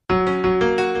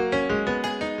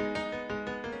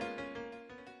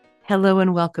Hello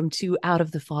and welcome to Out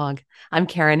of the Fog. I'm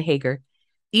Karen Hager.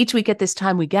 Each week at this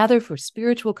time, we gather for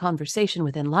spiritual conversation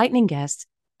with enlightening guests,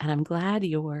 and I'm glad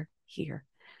you're here.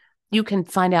 You can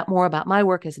find out more about my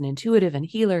work as an intuitive and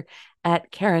healer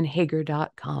at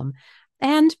KarenHager.com.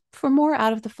 And for more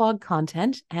Out of the Fog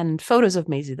content and photos of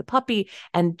Maisie the puppy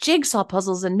and jigsaw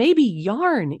puzzles and maybe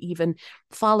yarn even,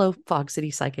 follow Fog City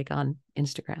Psychic on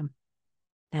Instagram.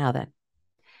 Now then,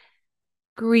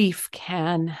 grief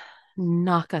can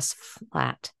knock us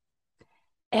flat.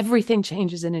 Everything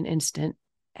changes in an instant.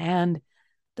 And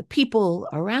the people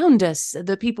around us,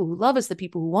 the people who love us, the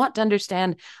people who want to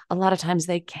understand, a lot of times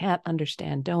they can't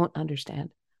understand, don't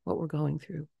understand what we're going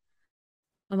through.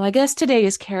 My guest today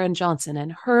is Karen Johnson,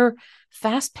 and her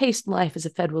fast-paced life as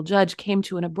a federal judge came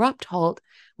to an abrupt halt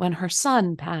when her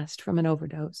son passed from an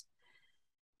overdose.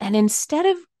 And instead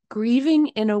of grieving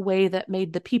in a way that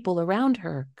made the people around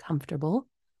her comfortable,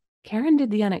 Karen did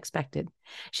the unexpected.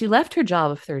 She left her job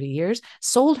of 30 years,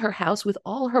 sold her house with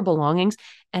all her belongings,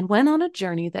 and went on a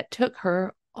journey that took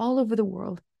her all over the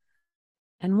world.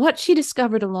 And what she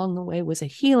discovered along the way was a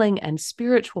healing and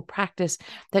spiritual practice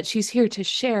that she's here to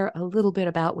share a little bit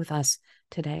about with us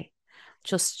today.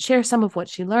 She'll share some of what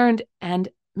she learned and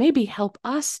maybe help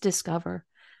us discover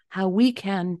how we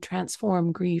can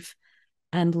transform grief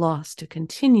and loss to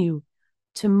continue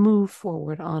to move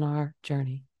forward on our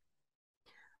journey.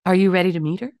 Are you ready to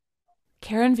meet her?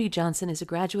 Karen V. Johnson is a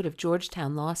graduate of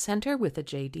Georgetown Law Center with a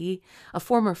JD, a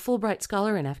former Fulbright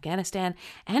Scholar in Afghanistan,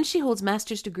 and she holds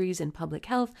master's degrees in public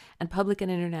health and public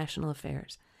and international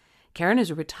affairs. Karen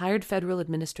is a retired federal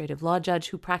administrative law judge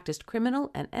who practiced criminal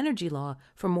and energy law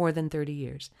for more than 30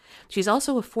 years. She's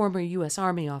also a former U.S.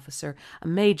 Army officer, a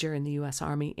major in the U.S.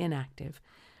 Army inactive.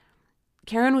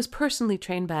 Karen was personally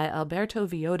trained by Alberto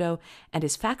Villoldo and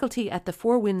is faculty at the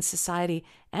Four Winds Society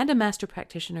and a master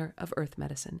practitioner of earth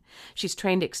medicine. She's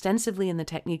trained extensively in the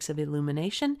techniques of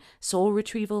illumination, soul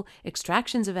retrieval,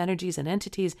 extractions of energies and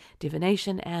entities,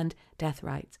 divination, and death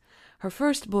rites. Her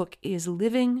first book is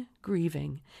Living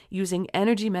Grieving, Using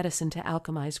Energy Medicine to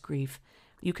Alchemize Grief.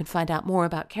 You can find out more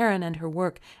about Karen and her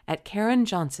work at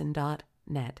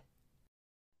KarenJohnson.net.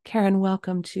 Karen,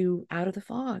 welcome to Out of the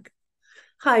Fog.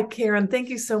 Hi, Karen. Thank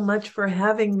you so much for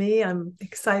having me. I'm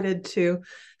excited to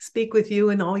speak with you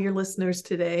and all your listeners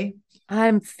today.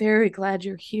 I'm very glad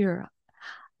you're here.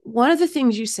 One of the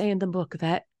things you say in the book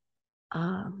that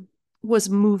was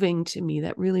moving to me,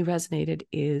 that really resonated,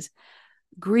 is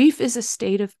grief is a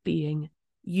state of being.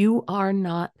 You are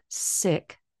not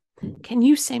sick. Can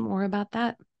you say more about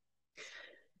that?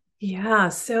 Yeah.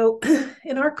 So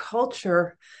in our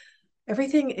culture,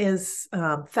 everything is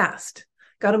fast.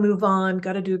 Got to move on,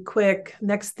 got to do quick,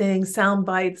 next thing, sound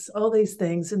bites, all these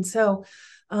things. And so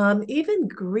even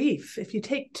grief, if you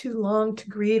take too long to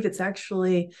grieve, it's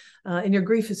actually, and your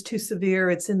grief is too severe,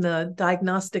 it's in the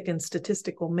Diagnostic and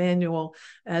Statistical Manual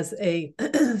as a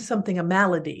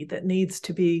malady that needs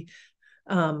to be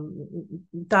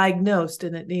diagnosed,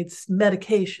 and it needs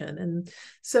medication. And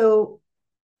so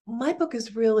my book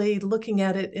is really looking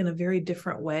at it in a very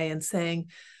different way and saying,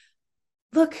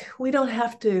 look, we don't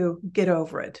have to get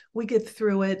over it. We get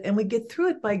through it, and we get through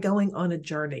it by going on a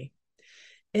journey.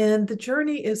 And the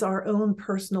journey is our own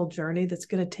personal journey that's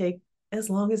going to take as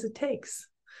long as it takes.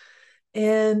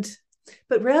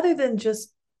 But rather than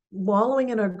just wallowing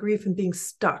in our grief and being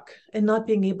stuck and not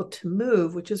being able to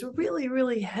move, which is a really,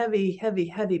 really heavy, heavy,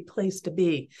 heavy place to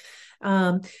be.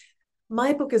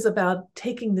 My book is about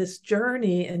taking this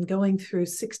journey and going through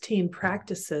 16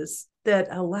 practices that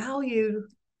allow you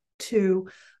to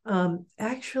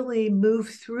actually move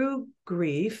through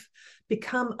grief,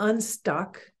 become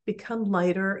unstuck, become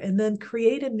lighter, and then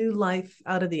create a new life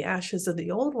out of the ashes of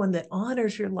the old one that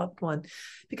honors your loved one.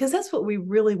 Because that's what we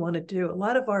really want to do. A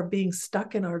lot of our being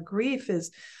stuck in our grief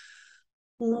is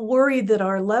worried that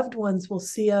our loved ones will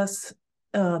see us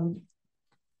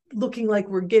looking like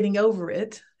we're getting over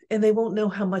it, and they won't know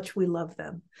how much we love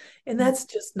them. And that's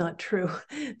just not true.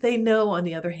 They know, on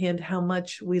the other hand, how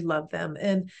much we love them.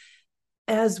 And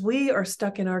as we are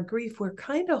stuck in our grief, we're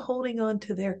kind of holding on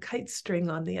to their kite string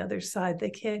on the other side.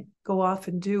 They can't go off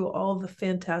and do all the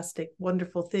fantastic,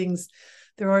 wonderful things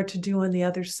there are to do on the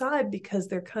other side because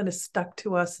they're kind of stuck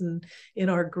to us in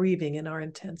our grieving, in our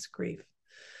intense grief.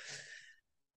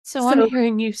 So I'm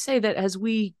hearing you say that as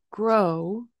we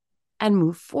grow and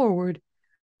move forward,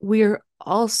 we're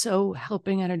also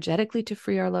helping energetically to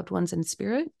free our loved ones in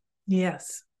spirit?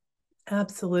 Yes,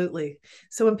 absolutely.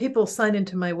 So when people sign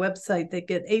into my website, they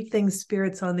get 8 things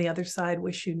spirits on the other side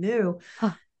wish you knew.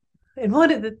 And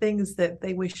one of the things that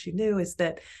they wish you knew is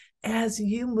that as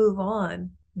you move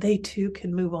on, they too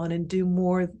can move on and do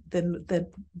more than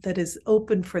that is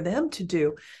open for them to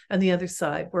do. On the other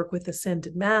side, work with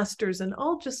ascended masters and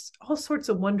all sorts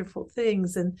of wonderful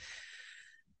things. And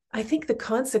I think the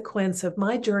consequence of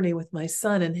my journey with my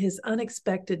son and his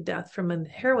unexpected death from a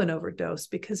heroin overdose,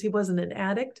 because he wasn't an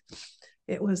addict,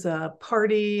 it was a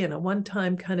party and a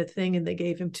one-time kind of thing, and they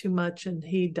gave him too much and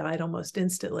he died almost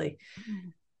instantly.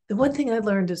 The one thing I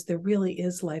learned is there really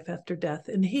is life after death,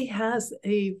 and he has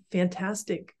a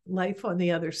fantastic life on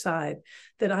the other side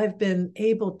that I've been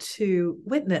able to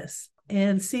witness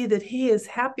and see that he is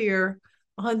happier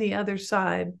on the other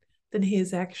side than he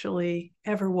is actually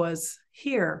ever was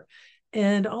here.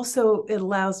 And also it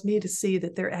allows me to see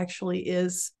that there actually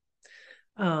is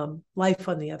life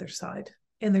on the other side.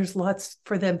 And there's lots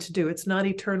for them to do. It's not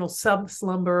eternal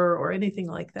slumber or anything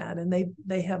like that. And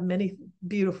they have many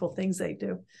beautiful things they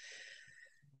do.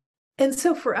 And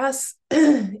so for us,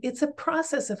 it's a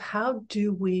process of how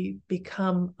do we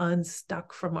become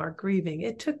unstuck from our grieving.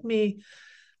 It took me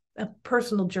a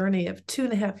personal journey of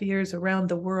 2.5 years around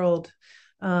the world,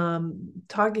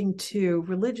 talking to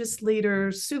religious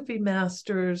leaders, Sufi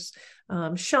masters,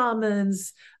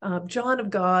 shamans, John of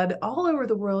God, all over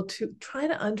the world to try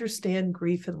to understand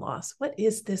grief and loss. What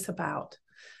is this about?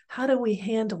 How do we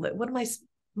handle it?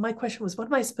 My question was, what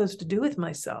am I supposed to do with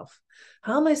myself?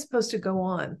 How am I supposed to go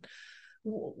on?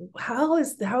 How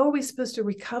are we supposed to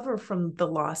recover from the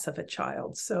loss of a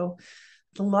child? So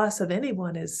the loss of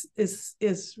anyone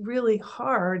is really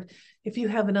hard. If you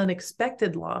have an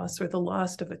unexpected loss, or the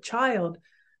loss of a child,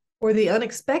 or the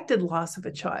unexpected loss of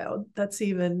a child, that's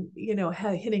even,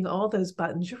 hitting all those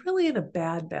buttons, you're really in a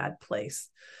bad place.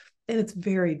 And it's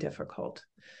very difficult.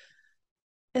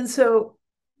 And so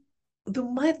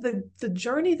the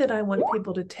journey that I want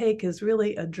people to take is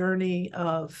really a journey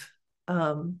of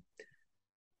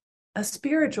a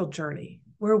spiritual journey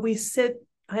where we sit.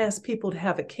 I ask people to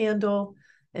have a candle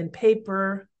and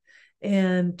paper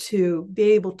and to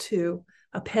be able to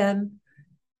a pen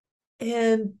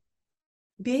and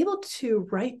be able to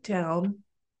write down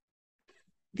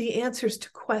the answers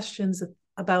to questions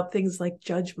about things like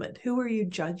judgment. Who are you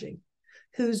judging?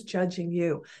 Who's judging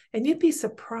you? And you'd be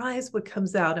surprised what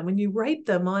comes out. And when you write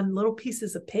them on little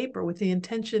pieces of paper with the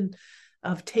intention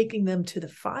of taking them to the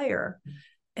fire,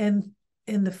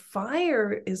 and the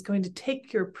fire is going to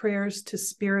take your prayers to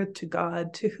spirit, to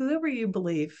God, to whoever you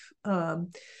believe,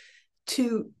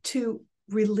 to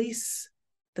release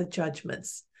the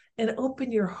judgments and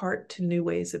open your heart to new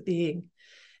ways of being.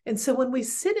 And so when we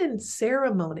sit in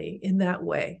ceremony in that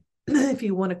way, if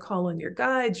you want to call on your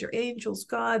guides, your angels,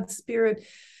 God, spirit,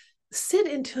 sit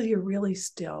until you're really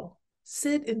still.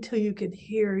 Sit until you can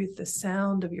hear the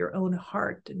sound of your own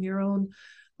heart and your own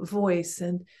voice,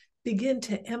 and begin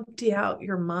to empty out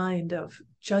your mind of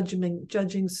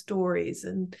judging stories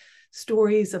and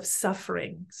stories of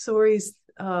suffering, stories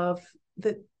of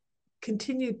that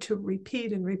continue to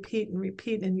repeat and repeat and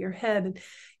repeat in your head. And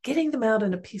getting them out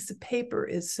on a piece of paper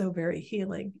is so very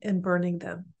healing, and burning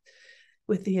them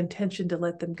with the intention to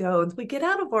let them go. And we get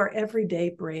out of our everyday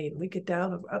brain. We get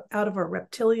out of our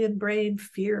reptilian brain,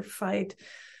 fear, fight,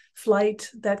 flight,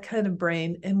 that kind of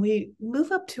brain, and we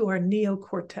move up to our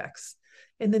neocortex.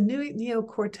 And the new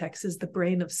neocortex is the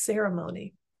brain of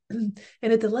ceremony. And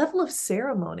at the level of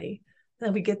ceremony,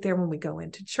 then we get there when we go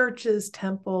into churches,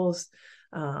 temples,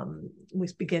 we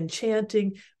begin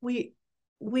chanting, we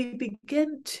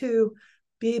begin to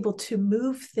be able to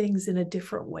move things in a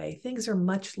different way. Things are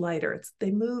much lighter.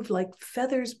 They move like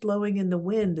feathers blowing in the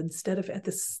wind, instead of at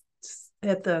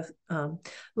the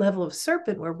level of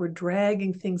serpent, where we're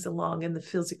dragging things along in the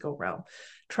physical realm,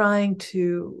 trying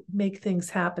to make things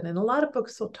happen. And a lot of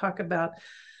books will talk about,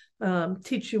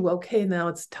 teach you, okay, now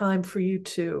it's time for you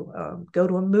to go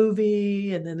to a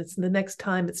movie, and then it's the next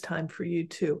time it's time for you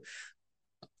to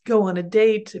go on a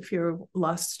date if you're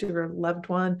lost your loved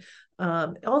one.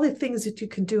 All the things that you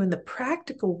can do in the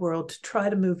practical world to try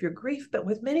to move your grief. But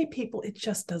with many people, it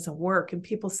just doesn't work. And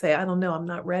people say, I don't know, I'm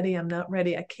not ready.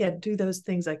 I can't do those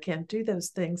things.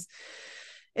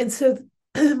 And so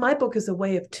my book is a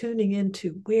way of tuning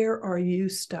into, where are you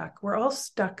stuck? We're all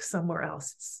stuck somewhere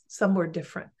else, somewhere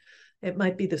different. It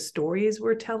might be the stories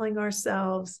we're telling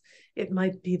ourselves. It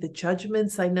might be the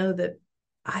judgments. I know that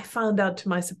I found out, to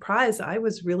my surprise, I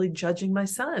was really judging my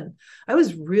son. I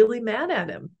was really mad at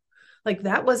him. Like,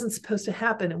 that wasn't supposed to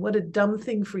happen. And what a dumb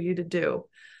thing for you to do.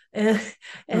 And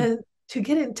to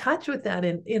get in touch with that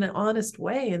in an honest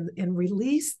way, and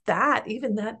release that,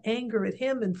 even that anger at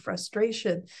him and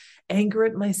frustration, anger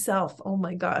at myself. Oh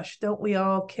my gosh, don't we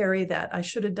all carry that? I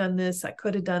should have done this. I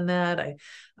could have done that.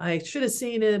 I should have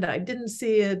seen it. I didn't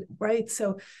see it. Right.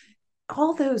 So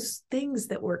all those things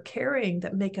that we're carrying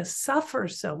that make us suffer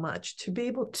so much, to be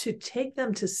able to take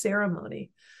them to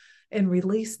ceremony and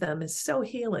release them is so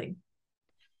healing.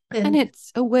 And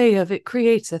it's a way of, it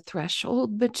creates a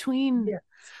threshold between yeah,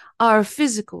 our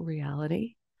physical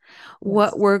reality,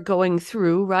 what yes, we're going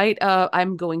through, right?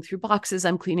 I'm going through boxes,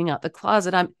 I'm cleaning out the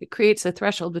closet. It creates a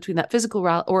threshold between that physical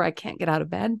reality, or I can't get out of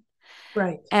bed.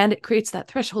 right. And it creates that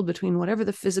threshold between whatever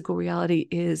the physical reality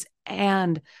is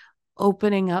and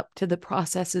opening up to the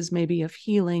processes maybe of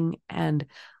healing and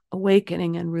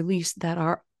awakening and release that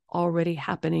are already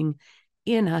happening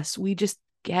in us. We just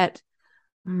get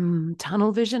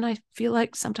tunnel vision, I feel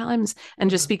like sometimes. And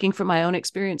just speaking from my own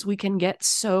experience, we can get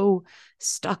so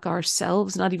stuck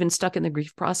ourselves, not even stuck in the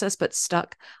grief process, but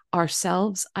stuck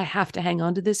ourselves. I have to hang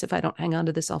on to this. If I don't hang on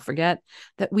to this, I'll forget,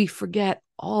 that we forget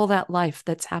all that life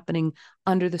that's happening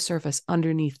under the surface,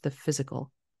 underneath the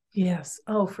physical. Yes.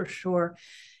 Oh, for sure.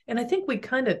 And I think we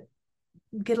kind of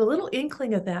get a little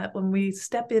inkling of that when we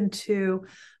step into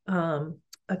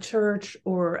a church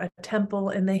or a temple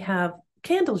and they have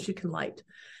candles you can light.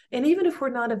 And even if we're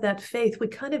not of that faith, we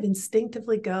kind of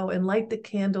instinctively go and light the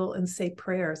candle and say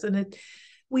prayers. And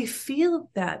we feel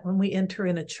that when we enter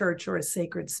in a church or a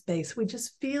sacred space, we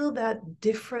just feel that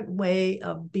different way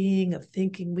of being, of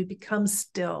thinking. We become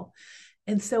still.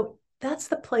 And so that's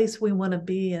the place we want to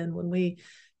be in when we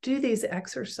do these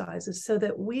exercises, so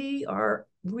that we are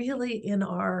really in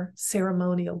our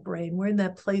ceremonial brain. We're in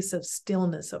that place of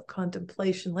stillness, of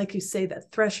contemplation, like you say,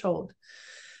 that threshold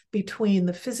between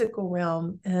the physical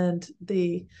realm and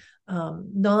the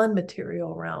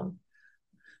non-material realm.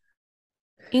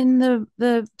 In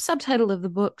the subtitle of the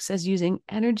book says using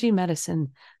energy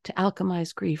medicine to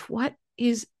alchemize grief. What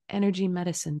is energy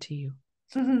medicine to you?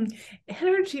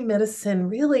 Energy medicine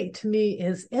really to me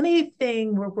is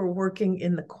anything where we're working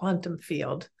in the quantum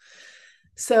field.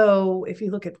 So if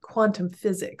you look at quantum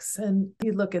physics and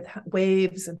you look at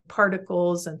waves and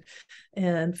particles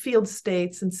and field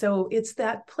states, and so it's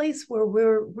that place where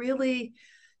we're really,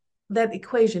 that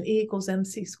equation E equals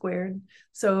MC squared.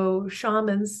 So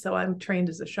shamans, so I'm trained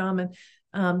as a shaman,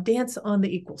 dance on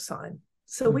the equal sign.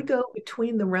 So we go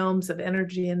between the realms of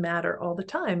energy and matter all the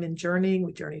time. In journeying,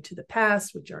 we journey to the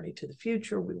past, we journey to the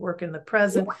future, we work in the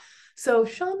present. So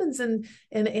shamans and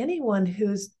anyone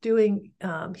who's doing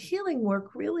healing work,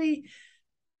 really,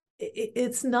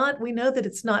 it's not, we know that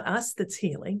it's not us that's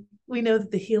healing. We know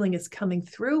that the healing is coming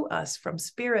through us from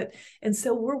spirit. And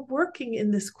so we're working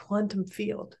in this quantum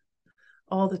field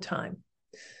all the time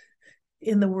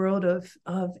in the world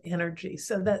of energy.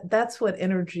 So that's what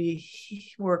energy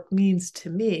work means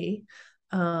to me.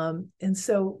 And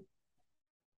so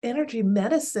energy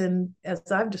medicine, as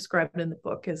I've described in the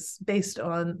book, is based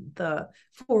on the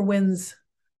Four Winds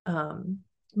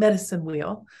medicine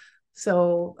wheel.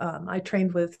 So I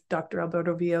trained with Dr.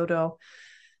 Alberto Villoldo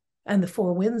and the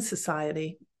Four Winds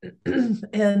Society.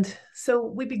 And so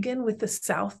we begin with the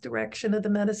south direction of the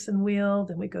medicine wheel,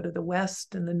 then we go to the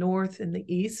west and the north and the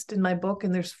east in my book,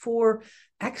 and there's 4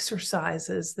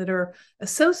 exercises that are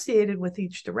associated with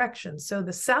each direction. So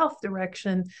the south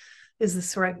direction is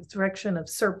the direction of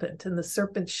serpent, and the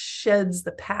serpent sheds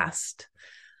the past,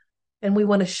 and we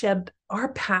want to shed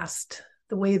our past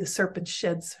the way the serpent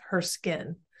sheds her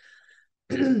skin.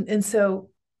 And so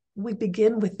we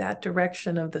begin with that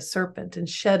direction of the serpent and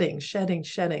shedding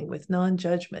with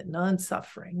non-judgment,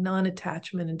 non-suffering,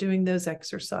 non-attachment, and doing those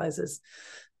exercises.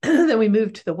 Then we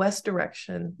move to the west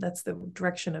direction. That's the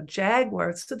direction of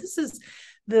jaguar. So this is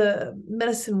the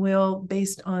medicine wheel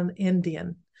based on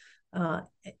Indian,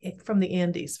 from the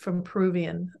Andes, from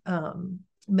Peruvian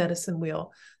medicine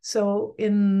wheel. So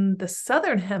in the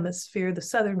southern hemisphere, the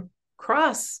Southern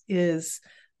Cross is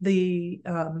the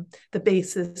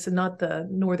basis and not the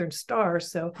northern star,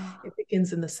 so it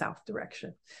begins in the south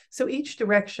direction. So each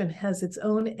direction has its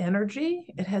own energy,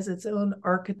 it has its own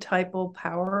archetypal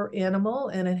power animal,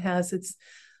 and it has its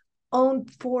own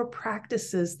 4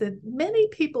 practices that many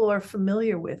people are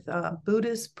familiar with.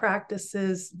 Buddhist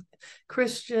practices,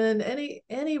 Christian,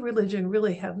 any religion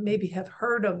really have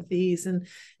heard of these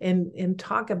and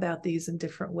talk about these in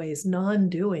different ways.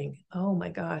 Non-doing, oh my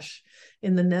gosh,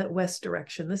 in the west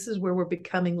direction, this is where we're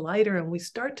becoming lighter, and we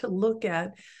start to look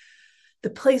at the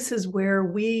places where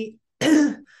we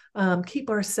keep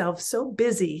ourselves so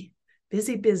busy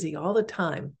all the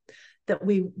time that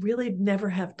we really never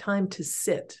have time to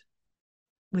sit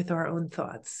with our own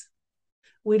thoughts.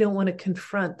 We don't want to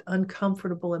confront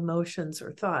uncomfortable emotions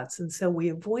or thoughts, and so we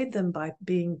avoid them by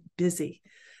being busy.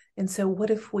 And so what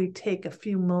if we take a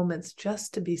few moments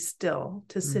just to be still,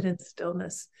 to sit in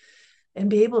stillness, and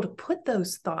be able to put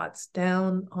those thoughts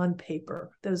down on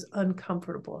paper, those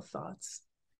uncomfortable thoughts,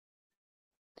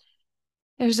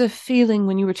 There's a feeling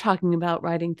when you were talking about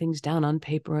writing things down on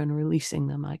paper and releasing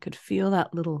them. I could feel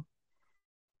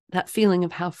that feeling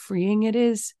of how freeing it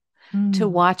is to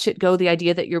watch it go. The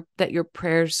idea that your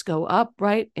prayers go up,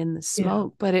 right, in the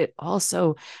smoke, but it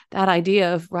also, that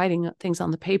idea of writing things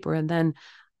on the paper and then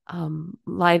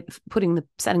setting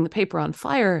the paper on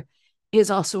fire is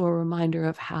also a reminder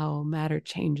of how matter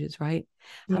changes, right?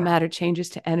 How matter changes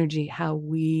to energy, how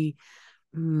we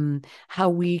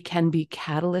can be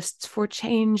catalysts for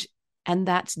change. And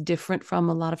that's different from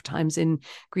a lot of times in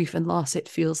grief and loss. It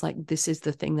feels like this is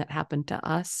the thing that happened to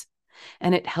us.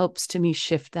 And it helps to me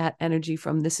shift that energy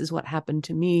from this is what happened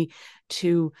to me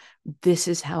to this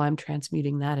is how I'm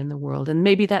transmuting that in the world. And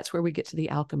maybe that's where we get to the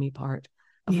alchemy part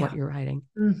of what you're writing.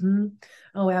 Mm-hmm.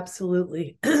 Oh,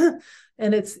 absolutely.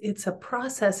 And it's a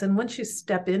process. And once you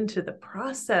step into the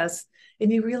process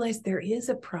and you realize there is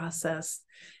a process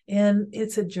and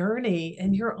it's a journey,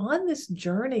 and you're on this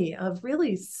journey of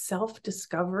really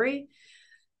self-discovery,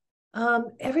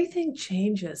 everything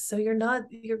changes. So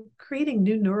you're creating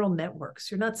new neural networks.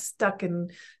 You're not stuck in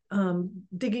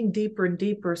digging deeper and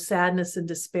deeper sadness and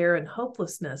despair and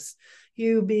hopelessness.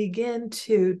 You begin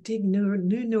to dig new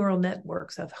neural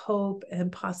networks of hope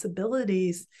and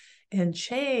possibilities and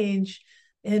change,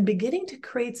 and beginning to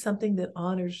create something that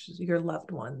honors your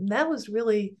loved one. And that was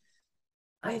really,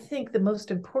 I think, the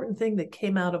most important thing that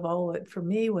came out of all of it for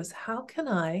me was, how can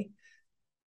I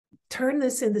turn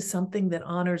this into something that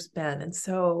honors Ben? And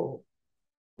so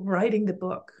writing the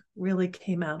book really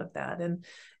came out of that. And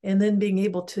then being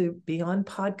able to be on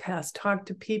podcasts, talk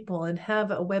to people, and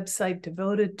have a website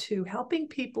devoted to helping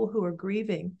people who are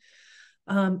grieving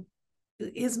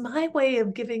is my way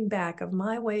of giving back, of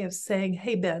my way of saying,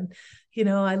 hey, Ben,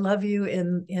 I love you,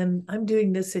 and I'm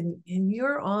doing this in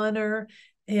your honor,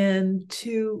 and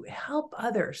to help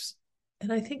others.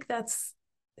 And I think that's,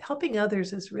 helping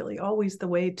others is really always the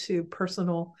way to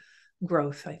personal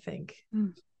growth, I think.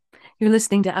 You're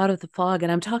listening to Out of the Fog,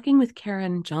 and I'm talking with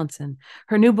Karen Johnson.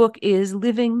 Her new book is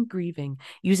Living Grieving,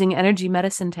 Using Energy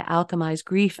Medicine to Alchemize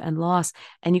Grief and Loss.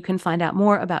 And you can find out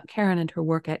more about Karen and her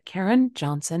work at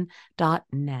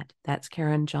KarenJohnson.net. That's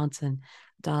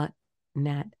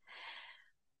KarenJohnson.net.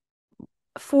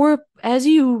 As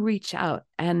you reach out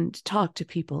and talk to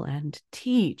people and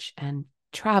teach and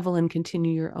travel and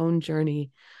continue your own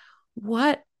journey,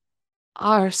 what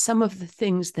are some of the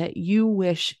things that you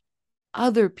wish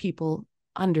other people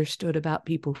understood about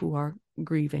people who are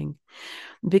grieving?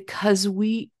 Because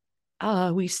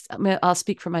I'll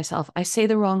speak for myself. I say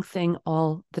the wrong thing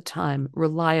all the time,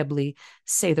 reliably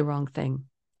say the wrong thing,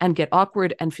 and get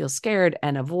awkward and feel scared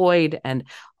and avoid and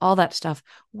all that stuff.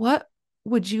 What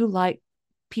would you like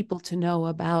people to know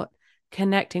about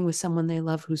connecting with someone they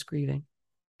love who's grieving?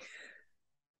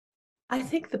 I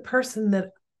think the person that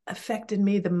affected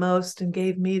me the most and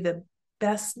gave me the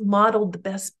best, modeled the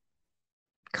best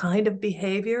kind of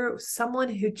behavior, someone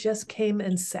who just came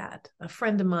and sat, a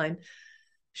friend of mine.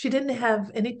 She didn't have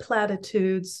any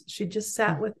platitudes. She just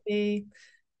sat with me.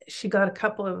 She got a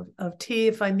couple of tea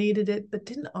if I needed it, but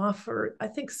didn't offer. I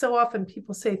think so often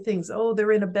people say things, oh,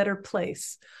 they're in a better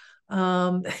place.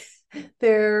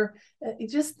 They're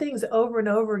just things over and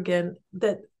over again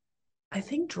that I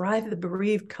think drive the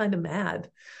bereaved kind of mad.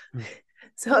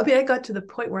 So, I got to the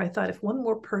point where I thought, if one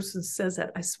more person says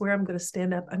that, I swear I'm going to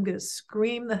stand up. I'm going to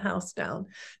scream the house down,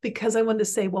 because I wanted to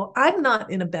say, well, I'm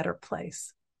not in a better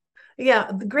place.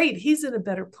 Yeah, great. He's in a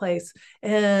better place.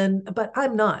 But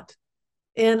I'm not.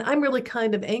 And I'm really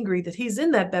kind of angry that he's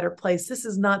in that better place. This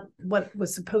is not what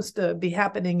was supposed to be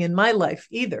happening in my life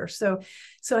either. So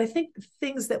I think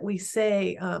things that we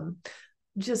say,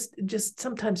 just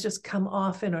sometimes just come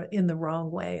off in the wrong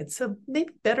way. And so maybe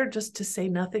better just to say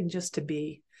nothing, just to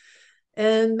be,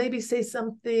 and maybe say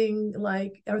something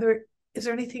like, is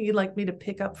there anything you'd like me to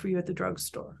pick up for you at the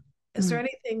drugstore? Is there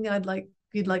anything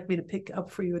you'd like me to pick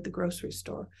up for you at the grocery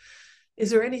store? Is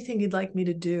there anything you'd like me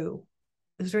to do?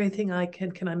 Is there anything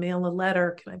can I mail a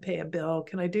letter? Can I pay a bill?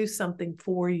 Can I do something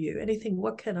for you? Anything?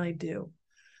 What can I do?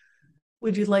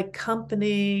 Would you like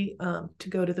company to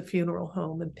go to the funeral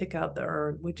home and pick out the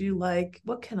urn? Would you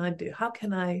what can I do? How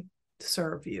can I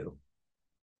serve you?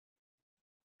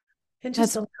 And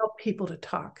just help people to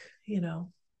talk,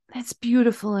 That's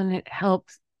beautiful. And it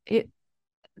helps.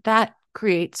 That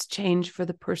creates change for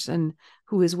the person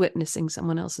who is witnessing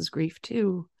someone else's grief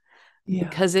too. Yeah.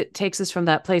 Because it takes us from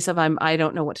that place of I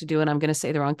don't know what to do and I'm going to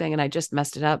say the wrong thing and I just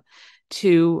messed it up,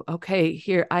 to, okay,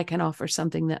 here I can offer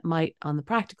something that might, on the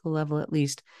practical level at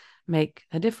least, make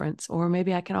a difference. Or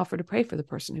maybe I can offer to pray for the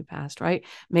person who passed, right?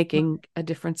 Making a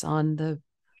difference on the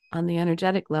on the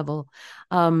energetic level.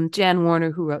 Jan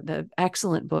Warner, who wrote the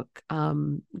excellent book,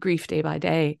 Grief Day by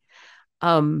Day,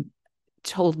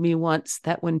 told me once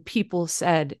that when people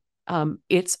said,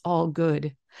 it's all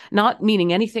good, not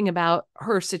meaning anything about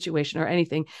her situation or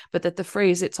anything, but that the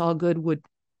phrase "it's all good" would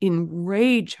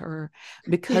enrage her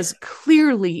because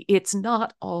clearly it's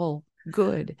not all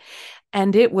good.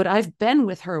 And I've been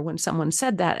with her when someone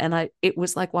said that, and it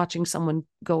was like watching someone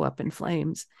go up in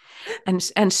flames.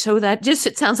 And so that just,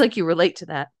 it sounds like you relate to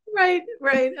that. Right.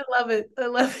 I love it.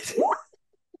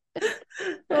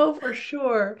 Oh, for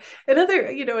sure.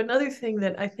 Another thing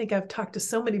that I think I've talked to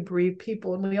so many bereaved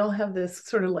people, and we all have this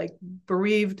sort of like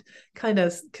bereaved kind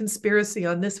of conspiracy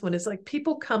on this one, is like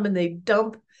people come and they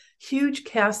dump huge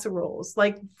casseroles,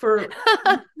 like for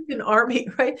an army,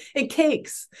 right? And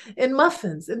cakes and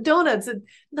muffins and donuts, and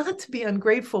not to be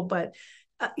ungrateful, but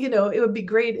it would be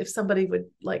great if somebody would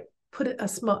like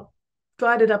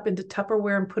divide it up into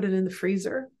Tupperware and put it in the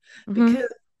freezer, because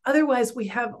otherwise we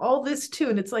have all this too,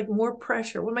 and it's like more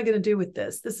pressure. What am I going to do with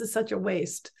this? This is such a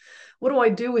waste. What do I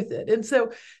do with it? And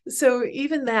so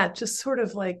even that, just sort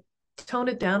of like tone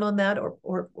it down on that,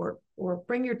 or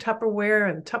bring your Tupperware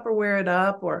and Tupperware it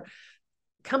up, or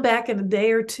come back in a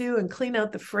day or two and clean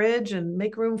out the fridge and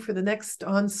make room for the next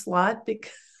onslaught,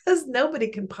 because nobody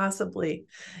can possibly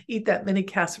eat that many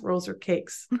casseroles or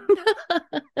cakes.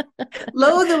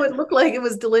 Low though it looked like it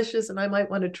was delicious and I might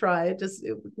want to try it, just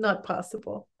it was not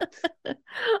possible.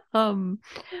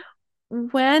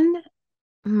 When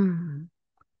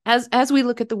as we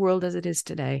look at the world as it is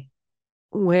today,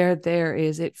 where there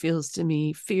is, it feels to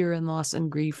me, fear and loss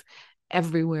and grief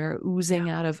everywhere, oozing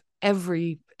out of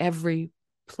every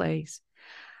place,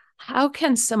 how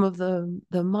can some of the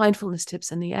mindfulness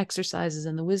tips and the exercises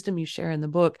and the wisdom you share in the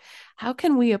book, how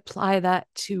can we apply that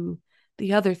to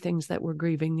the other things that we're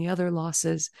grieving, the other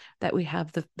losses that we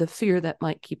have, the fear that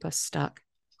might keep us stuck?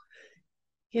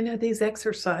 These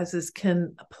exercises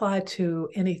can apply to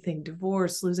anything: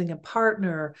 divorce, losing a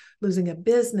partner, losing a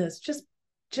business,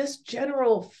 just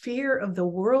general fear of the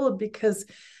world, because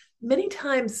many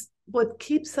times what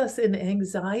keeps us in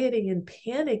anxiety and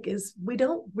panic is we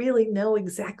don't really know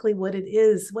exactly what it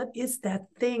is. What is that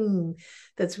thing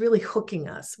that's really hooking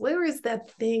us? Where is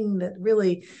that thing that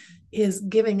really is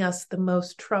giving us the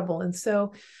most trouble? And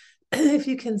so if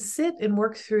you can sit and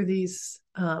work through these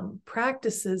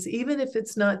practices, even if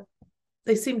it's not,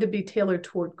 they seem to be tailored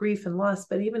toward grief and loss,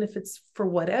 but even if it's for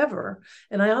whatever,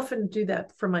 and I often do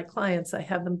that for my clients, I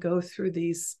have them go through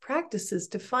these practices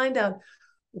to find out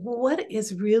what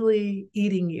is really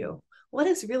eating you, what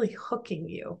is really hooking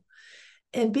you,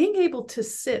 and being able to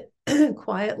sit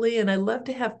quietly. And I love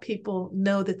to have people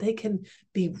know that they can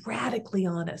be radically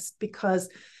honest, because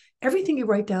everything you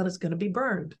write down is going to be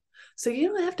burned. So you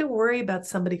don't have to worry about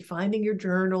somebody finding your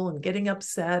journal and getting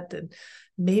upset. And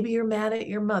maybe you're mad at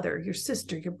your mother, your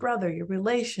sister, your brother, your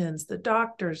relations, the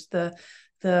doctors,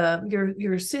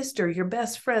 your sister, your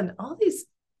best friend, all these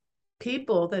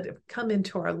people that have come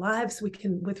into our lives. We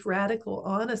can, with radical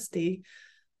honesty,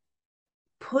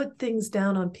 put things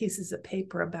down on pieces of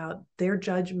paper about their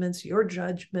judgments, your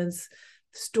judgments,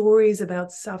 stories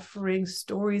about suffering,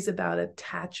 stories about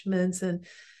attachments, and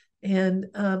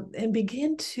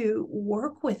begin to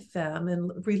work with them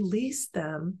and release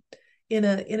them in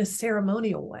a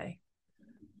ceremonial way,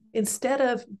 instead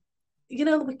of,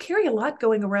 we carry a lot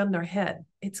going around in our head.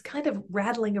 It's kind of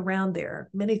rattling around there,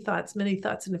 many thoughts.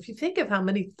 And if you think of how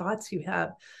many thoughts you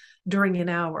have during an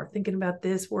hour, thinking about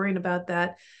this, worrying about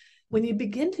that, when you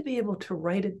begin to be able to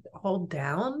write it all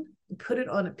down, put it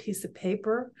on a piece of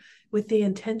paper with the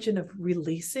intention of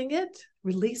releasing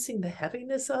the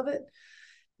heaviness of it,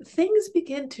 things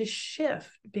begin to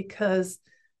shift, because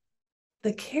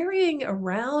the carrying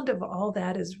around of all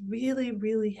that is really,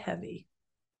 really heavy.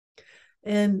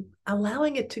 And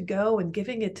allowing it to go and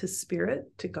giving it to spirit,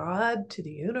 to God, to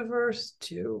the universe,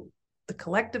 to the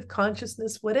collective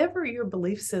consciousness, whatever your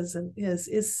belief system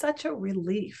is such a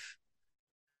relief.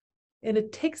 And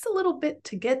it takes a little bit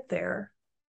to get there,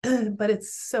 but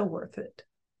it's so worth it.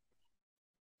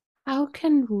 How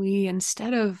can we,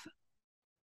 instead of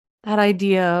that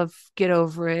idea of get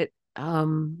over it,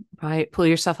 right, pull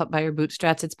yourself up by your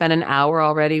bootstraps, it's been an hour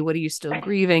already, what are you still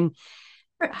grieving?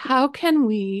 How can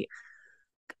we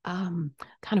kind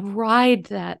of ride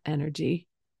that energy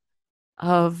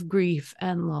of grief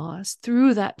and loss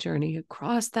through that journey,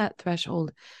 across that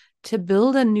threshold, to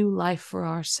build a new life for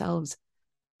ourselves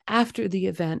after the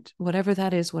event, whatever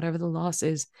that is, whatever the loss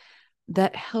is,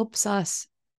 that helps us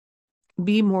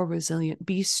be more resilient,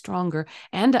 be stronger,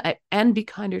 and be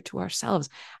kinder to ourselves?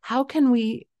 How can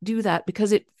we do that?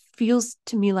 Because it feels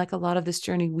to me like a lot of this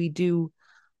journey we do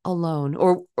alone,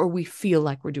 or we feel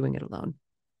like we're doing it alone.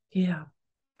 Yeah,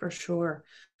 for sure.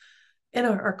 And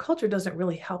our culture doesn't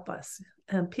really help us.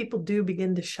 And people do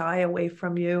begin to shy away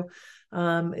from you.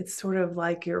 It's sort of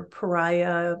like you're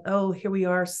pariah. Oh, here we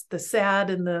are. The sad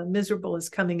and the miserable is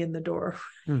coming in the door.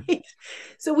 Hmm.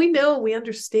 So we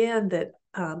understand that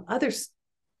other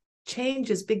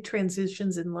changes, big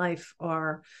transitions in life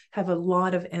have a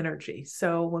lot of energy.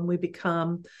 So when we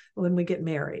get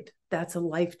married, that's a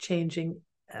life-changing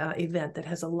event that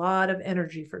has a lot of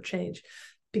energy for change.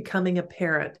 Becoming a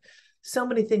parent, so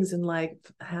many things in life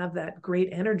have that great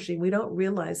energy. We don't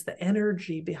realize the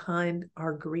energy behind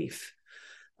our grief.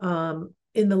 In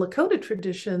the Lakota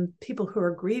tradition, people who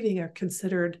are grieving are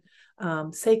considered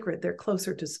sacred. They're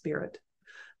closer to spirit.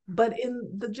 But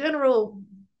in the general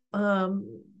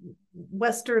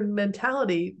Western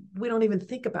mentality, we don't even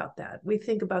think about that. We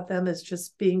think about them as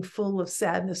just being full of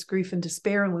sadness, grief, and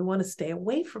despair. And we want to stay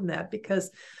away from that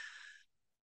because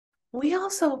we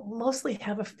also mostly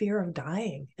have a fear of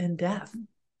dying and death.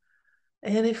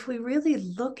 And if we really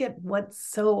look at what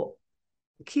so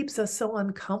keeps us so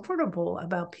uncomfortable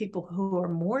about people who are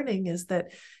mourning, is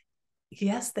that,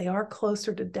 yes, they are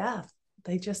closer to death.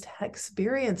 They just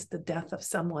experienced the death of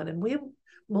someone. And we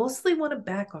mostly want to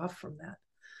back off from that.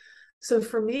 So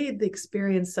for me, the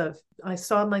experience of, I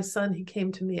saw my son, he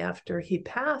came to me after he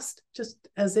passed, just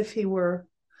as if he were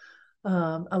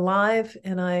alive.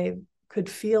 And I could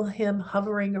feel him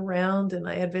hovering around. And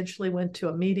I eventually went to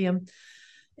a medium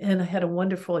and I had a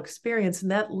wonderful experience.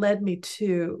 And that led me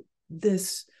to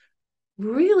this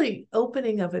really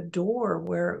opening of a door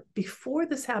where before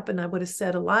this happened, I would have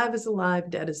said, alive is alive,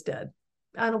 dead is dead.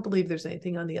 I don't believe there's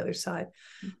anything on the other side.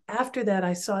 After that,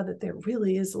 I saw that there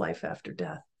really is life after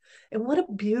death. And what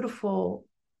a beautiful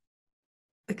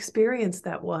experience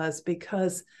that was,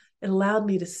 because it allowed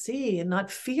me to see and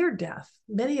not fear death.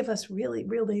 Many of us really,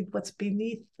 what's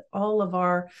beneath all of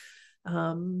our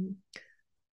kind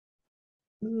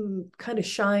of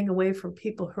shying away from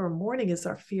people who are mourning is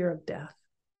our fear of death.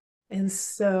 And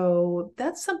so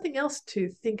that's something else to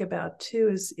think about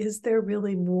too, is there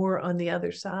really more on the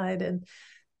other side?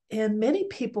 And many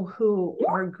people who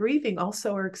are grieving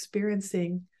also are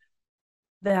experiencing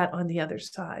that on the other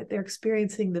side. They're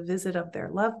experiencing the visit of their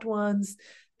loved ones.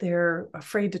 They're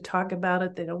afraid to talk about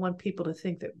it. They don't want people to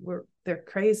think that they're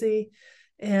crazy.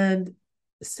 And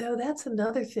so that's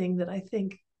another thing that I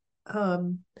think I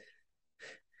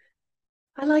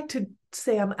like to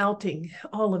say I'm outing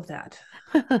all of that.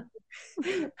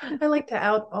 I like to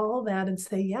out all that and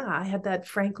say, yeah, I had that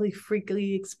frankly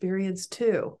freaky experience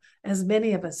too, as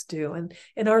many of us do.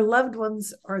 And our loved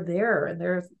ones are there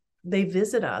and they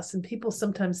visit us. And people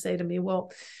sometimes say to me,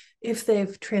 well, if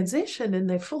they've transitioned and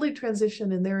they fully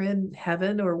transitioned and they're in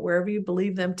heaven or wherever you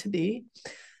believe them to be,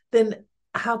 then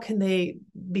how can they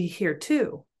be here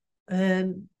too?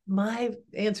 And my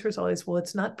answer is always, well,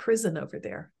 it's not prison over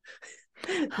there.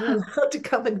 They're allowed to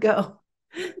come and go.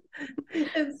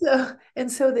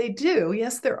 And so they do.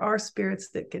 Yes, there are spirits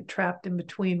that get trapped in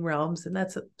between realms, and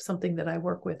that's something that I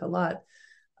work with a lot.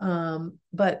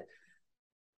 But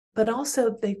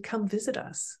also they come visit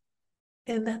us,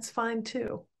 and that's fine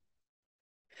too.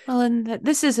 Well, and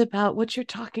this is about what you're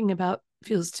talking about,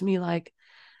 feels to me like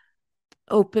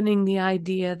opening the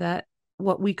idea that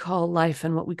what we call life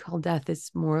and what we call death is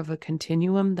more of a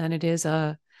continuum than it is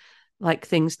like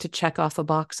things to check off a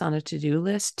box on a to-do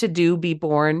list, to do, be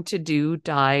born, to do,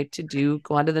 die, to do,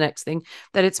 go on to the next thing,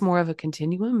 that it's more of a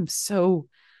continuum. So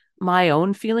my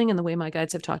own feeling and the way my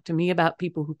guides have talked to me about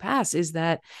people who pass is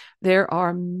that there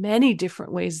are many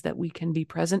different ways that we can be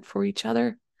present for each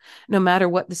other, no matter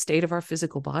what the state of our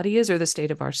physical body is or the state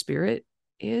of our spirit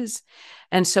is.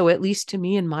 And so, at least to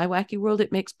me in my wacky world,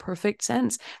 it makes perfect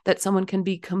sense that someone can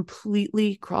be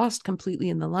completely crossed, completely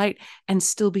in the light, and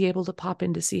still be able to pop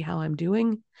in to see how I'm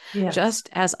doing. Yes. Just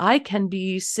as I can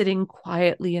be sitting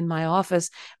quietly in my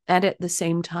office and at the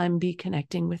same time be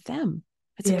connecting with them.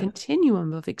 It's a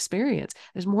continuum of experience.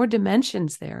 There's more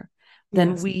dimensions there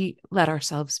than we let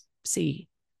ourselves see.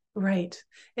 Right.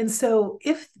 And so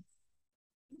if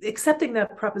accepting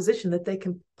that proposition that they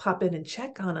can pop in and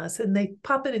check on us, and they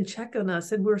pop in and check on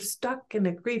us, and we're stuck in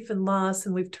a grief and loss,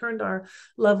 and we've turned our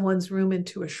loved one's room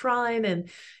into a shrine,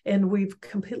 and we've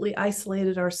completely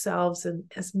isolated ourselves, and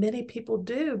as many people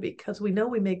do, because we know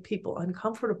we make people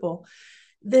uncomfortable,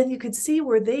 then you could see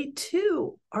where they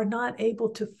too are not able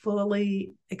to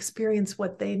fully experience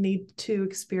what they need to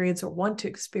experience or want to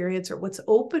experience or what's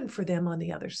open for them on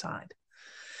the other side.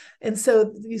 And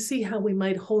so you see how we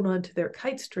might hold on to their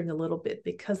kite string a little bit,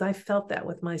 because I felt that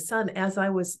with my son as I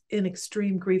was in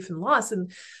extreme grief and loss.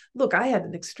 And look, I had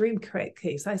an extreme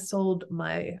case. I sold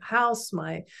my house,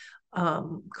 my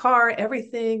car,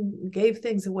 everything, gave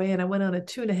things away. And I went on a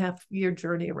 2.5-year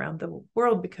journey around the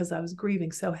world because I was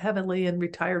grieving so heavily and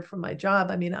retired from my job.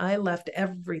 I mean, I left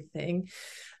everything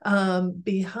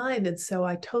behind. And so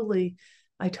I totally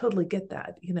get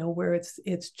that, where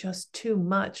it's just too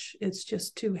much. It's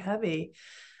just too heavy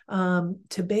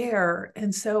to bear.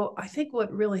 And so I think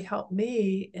what really helped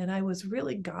me, and I was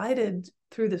really guided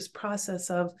through this process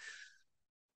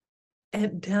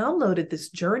and downloaded this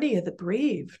journey of the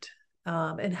bereaved,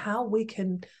 and how we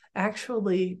can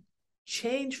actually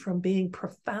change from being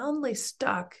profoundly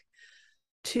stuck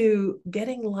to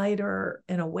getting lighter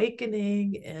and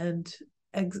awakening and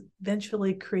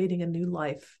eventually creating a new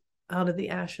life out of the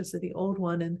ashes of the old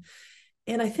one.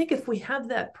 And I think if we have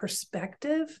that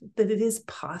perspective that it is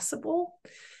possible,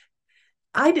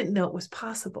 I didn't know it was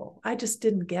possible. I just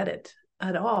didn't get it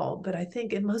at all. But I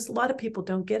think a lot of people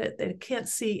don't get it. They can't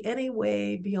see any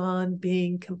way beyond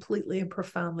being completely and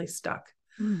profoundly stuck.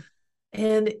 Mm.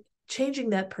 And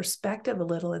changing that perspective a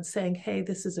little and saying, hey,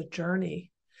 this is a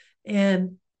journey.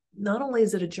 And not only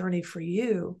is it a journey for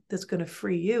you that's going to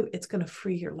free you, it's going to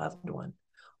free your loved one.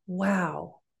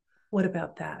 Wow. What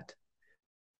about that?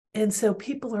 And so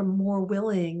people are more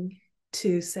willing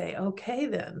to say, okay,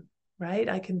 then, right?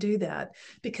 I can do that,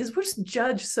 because we're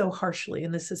judged so harshly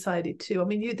in this society too. I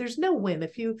mean, there's no win.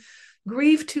 If you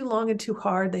grieve too long and too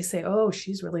hard, they say, oh,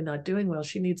 she's really not doing well.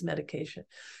 She needs medication.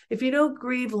 If you don't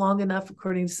grieve long enough,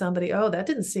 according to somebody, oh, that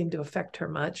didn't seem to affect her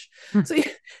much. So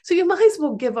you might as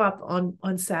well give up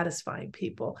on satisfying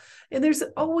people. And there's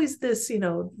always this,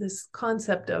 this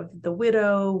concept of the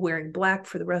widow wearing black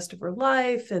for the rest of her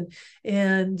life, and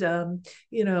having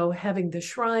the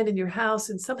shrine in your house,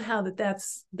 and somehow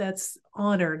that's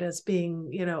honored as being,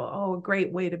 a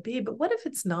great way to be. But what if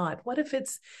it's not? What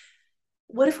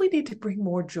if we need to bring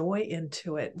more joy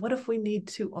into it? What if we need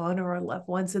to honor our loved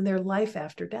ones in their life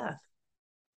after death?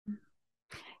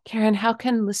 Karen, how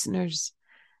can listeners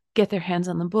get their hands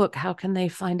on the book? How can they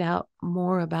find out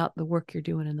more about the work you're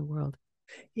doing in the world?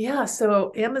 Yeah,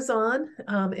 so Amazon,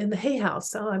 in the Hay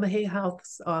House. So I'm a Hay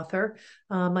House author.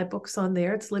 My book's on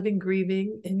there. It's Living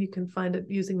Grieving, and you can find it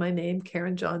using my name,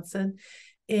 Karen Johnson.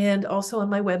 And also on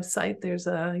my website,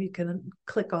 you can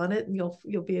click on it and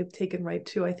you'll be taken right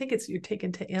to, I think you're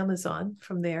taken to Amazon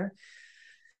from there.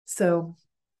 So.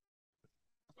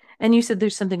 And you said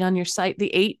there's something on your site,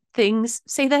 the 8 things.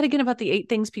 Say that again about the 8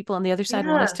 things people on the other side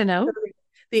want us to know.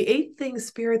 The 8 things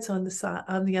spirits on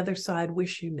the other side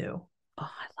wish you knew. Oh,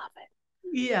 I love it.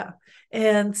 Yeah.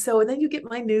 And then you get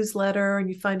my newsletter and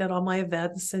you find out all my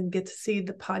events and get to see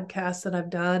the podcasts that I've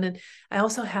done. And I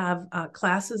also have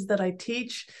classes that I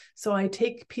teach. So I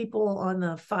take people on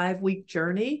a 5-week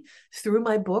journey through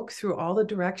my book, through all the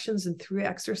directions and through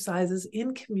exercises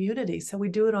in community. So we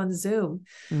do it on Zoom.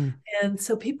 And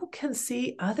so people can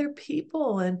see other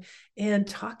people and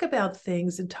talk about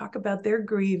things and talk about their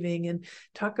grieving and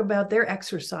talk about their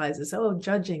exercises,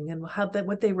 judging and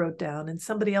what they wrote down. And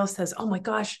somebody else says, oh my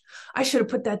gosh, I should have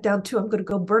put that down too. I'm going to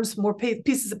go burn some more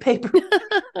pieces of paper,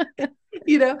 and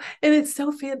it's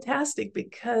so fantastic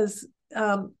because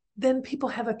then people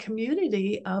have a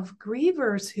community of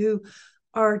grievers who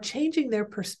are changing their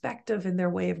perspective and their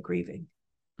way of grieving.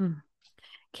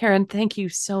 Karen, thank you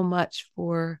so much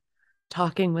for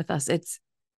talking with us. It's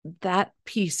that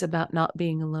piece about not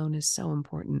being alone is so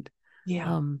important.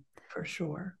 Yeah, for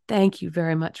sure. Thank you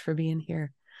very much for being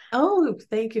here. Oh,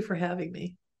 thank you for having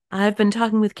me. I've been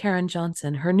talking with Karen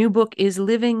Johnson. Her new book is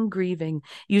Living Grieving,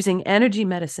 Using Energy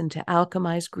Medicine to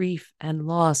Alchemize Grief and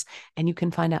Loss. And you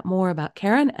can find out more about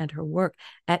Karen and her work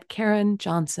at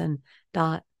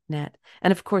KarenJohnson.net.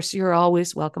 And of course, you're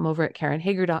always welcome over at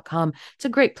KarenHager.com. It's a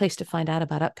great place to find out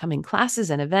about upcoming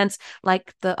classes and events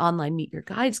like the online Meet Your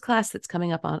Guides class that's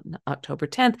coming up on October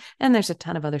 10th. And there's a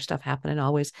ton of other stuff happening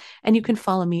always. And you can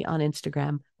follow me on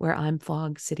Instagram where I'm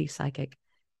Fog City Psychic.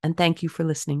 And thank you for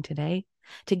listening today.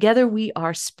 Together, we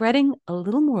are spreading a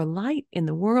little more light in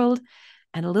the world,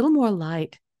 and a little more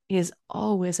light is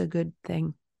always a good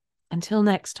thing. Until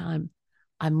next time,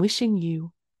 I'm wishing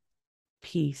you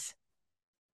peace.